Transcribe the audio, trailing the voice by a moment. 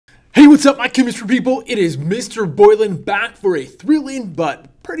Hey, what's up, my chemistry people? It is Mr. Boylan back for a thrilling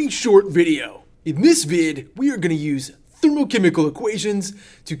but pretty short video. In this vid, we are going to use thermochemical equations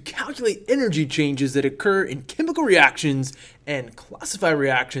to calculate energy changes that occur in chemical reactions and classify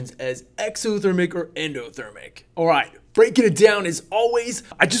reactions as exothermic or endothermic. Alright, breaking it down as always,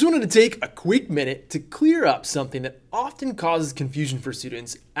 I just wanted to take a quick minute to clear up something that often causes confusion for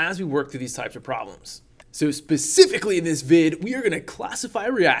students as we work through these types of problems. So specifically in this vid, we are going to classify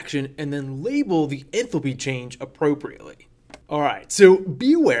a reaction and then label the enthalpy change appropriately. Alright, so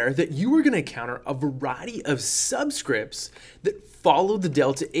be aware that you are going to encounter a variety of subscripts that follow the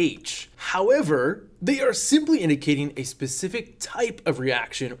delta H. However, they are simply indicating a specific type of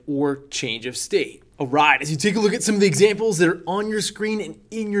reaction or change of state. Alright, as you take a look at some of the examples that are on your screen and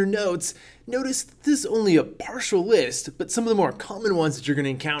in your notes, notice this is only a partial list, but some of the more common ones that you're going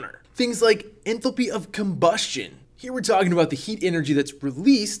to encounter. Things like enthalpy of combustion. Here we're talking about the heat energy that's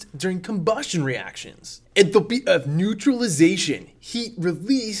released during combustion reactions. Enthalpy of neutralization. Heat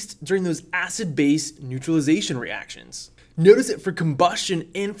released during those acid-base neutralization reactions. Notice that for combustion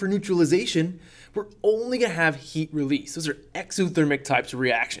and for neutralization, we're only going to have heat release. Those are exothermic types of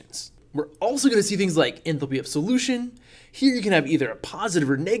reactions. We're also going to see things like enthalpy of solution. Here you can have either a positive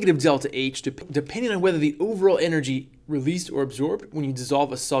or negative delta H depending on whether the overall energy released or absorbed when you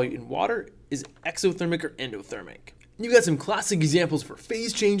dissolve a solute in water is exothermic or endothermic. You've got some classic examples for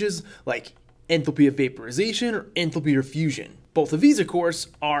phase changes like enthalpy of vaporization or enthalpy of fusion. Both of these, of course,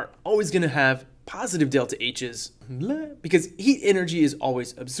 are always going to have positive delta H's because heat energy is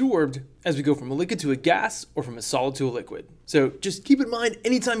always absorbed as we go from a liquid to a gas or from a solid to a liquid. So just keep in mind,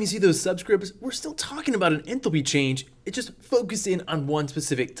 anytime you see those subscripts, we're still talking about an enthalpy change. It just focused in on one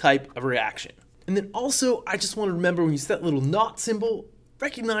specific type of reaction. And then also, I just want to remember when you see that little naught symbol,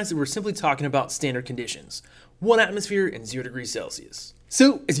 recognize that we're simply talking about standard conditions, 1 atmosphere and 0 degrees Celsius.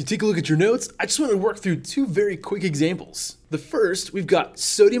 So as you take a look at your notes, I just want to work through two very quick examples. The first, we've got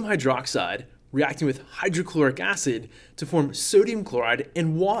sodium hydroxide reacting with hydrochloric acid to form sodium chloride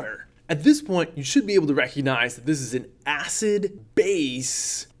and water. At this point, you should be able to recognize that this is an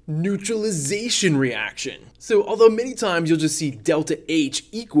acid-base neutralization reaction. So although many times you'll just see delta H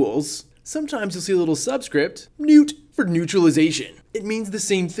equals, sometimes you'll see a little subscript, neut, for neutralization. It means the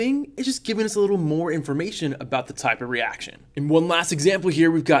same thing, it's just giving us a little more information about the type of reaction. In one last example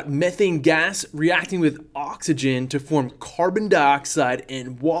here, we've got methane gas reacting with oxygen to form carbon dioxide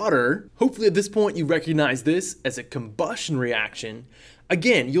and water. Hopefully at this point you recognize this as a combustion reaction.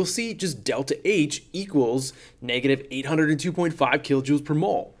 Again, you'll see just delta H equals negative 802.5 kilojoules per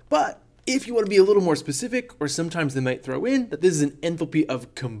mole. But if you want to be a little more specific, or sometimes they might throw in that this is an enthalpy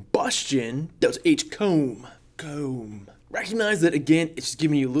of combustion, delta H comb. Recognize that again, it's just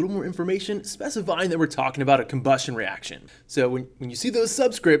giving you a little more information specifying that we're talking about a combustion reaction. So when you see those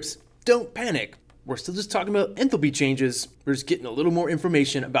subscripts, don't panic. We're still just talking about enthalpy changes. We're just getting a little more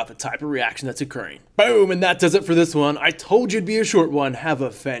information about the type of reaction that's occurring. Boom, and that does it for this one. I told you it'd be a short one. Have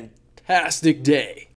a fantastic day.